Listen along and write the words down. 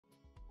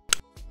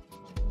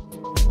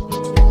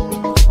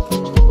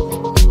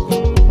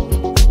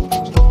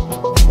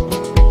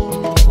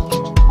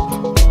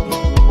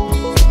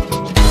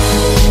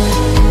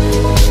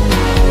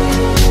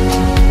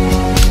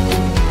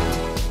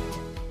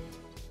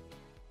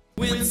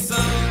When some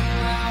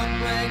loud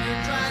bragger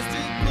tries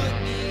to put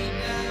me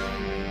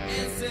down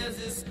and says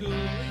this school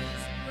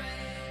is great.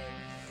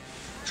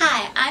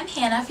 Hi, I'm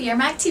Hannah for Your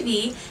Mac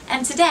TV,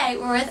 and today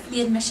we're with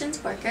the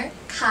admissions worker,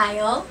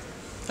 Kyle.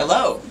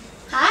 Hello.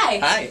 Hi.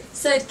 Hi.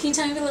 So can you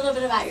tell me a little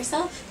bit about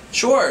yourself?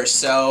 Sure.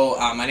 So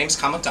my name is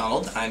Kyle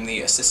MacDonald. I'm the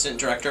Assistant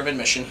Director of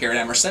Admission here at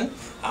Emerson.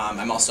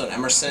 I'm also an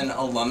Emerson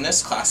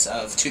alumnus, class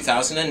of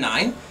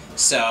 2009.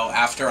 So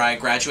after I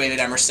graduated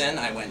Emerson,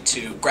 I went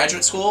to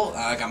graduate school,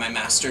 got my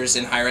master's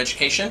in higher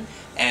education,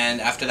 and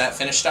after that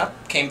finished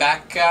up, came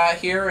back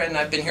here, and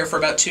I've been here for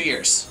about 2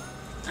 years.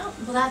 Oh,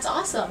 well that's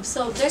awesome.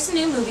 So there's a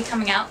new movie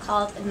coming out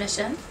called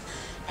Admission,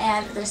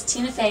 and there's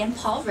Tina Fey and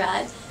Paul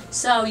Rudd.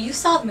 So you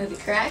saw the movie,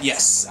 correct?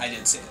 Yes, I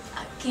did see it.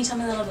 Can you tell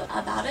me a little bit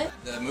about it?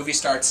 The movie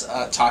starts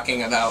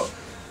talking about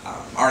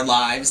our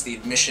lives, the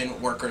admission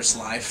worker's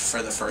life,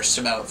 for the first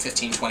about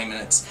 15-20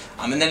 minutes,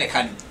 and then it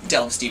kind of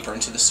delves deeper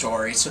into the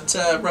story. So it's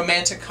a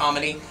romantic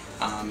comedy.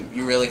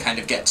 You really kind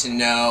of get to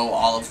know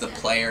all of the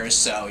players,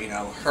 so you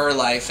know her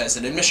life as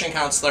an admission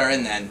counselor,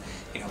 and then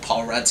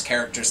Paul Rudd's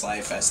character's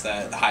life as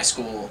the high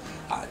school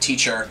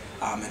teacher,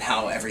 and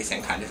how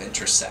everything kind of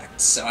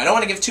intersects. So I don't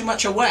want to give too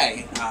much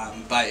away,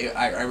 but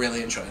I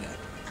really enjoyed it.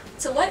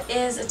 So what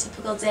is a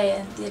typical day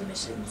in the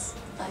admissions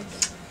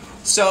life?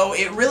 So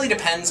it really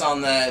depends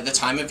on the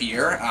time of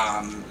year.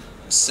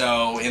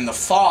 So in the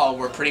fall,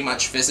 we're pretty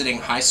much visiting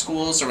high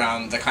schools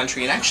around the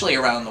country and actually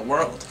around the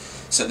world.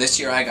 So this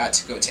year I got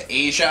to go to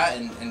Asia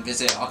and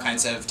visit all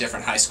kinds of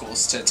different high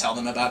schools to tell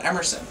them about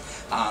Emerson.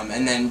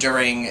 And then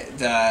during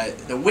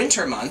the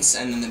winter months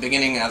and in the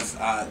beginning of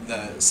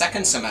the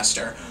second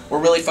semester, we're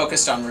really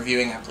focused on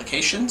reviewing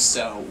applications.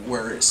 So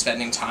we're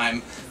spending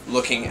time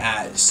looking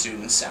at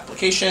students'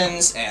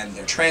 applications and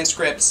their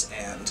transcripts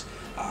and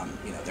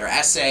their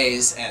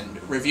essays, and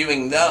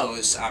reviewing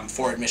those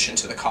for admission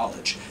to the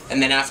college.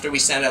 And then after we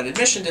send out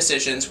admission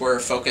decisions, we're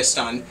focused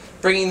on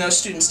bringing those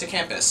students to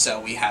campus.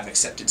 So we have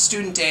accepted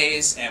student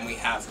days, and we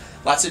have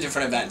lots of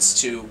different events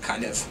to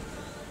kind of,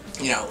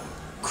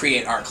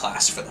 create our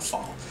class for the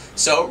fall.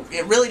 So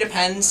it really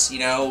depends,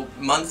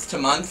 month to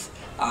month.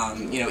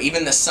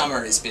 Even the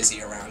summer is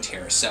busy around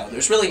here. So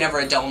there's really never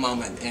a dull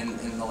moment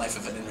in the life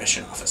of an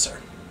admission officer.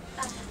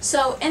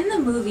 So in the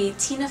movie,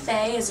 Tina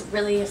Fey is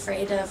really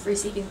afraid of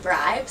receiving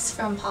bribes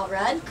from Paul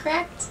Rudd,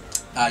 correct?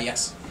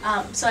 Yes.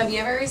 So have you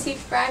ever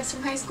received bribes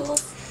from high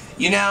schools?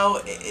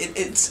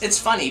 It's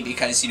funny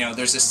because,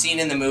 there's a scene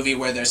in the movie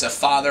where there's a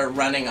father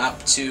running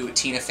up to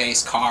Tina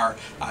Fey's car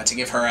to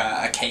give her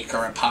a cake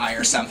or a pie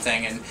or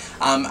something, and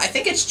I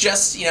think it's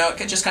just,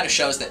 it just kind of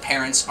shows that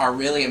parents are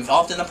really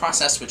involved in the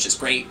process, which is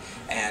great,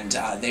 and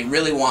they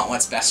really want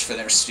what's best for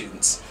their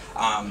students.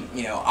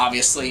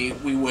 Obviously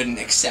we wouldn't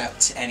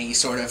accept any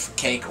sort of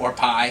cake or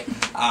pie,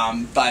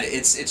 but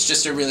it's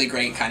just a really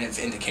great kind of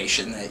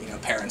indication that,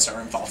 parents are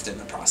involved in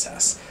the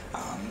process.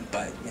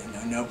 But,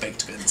 no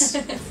baked goods.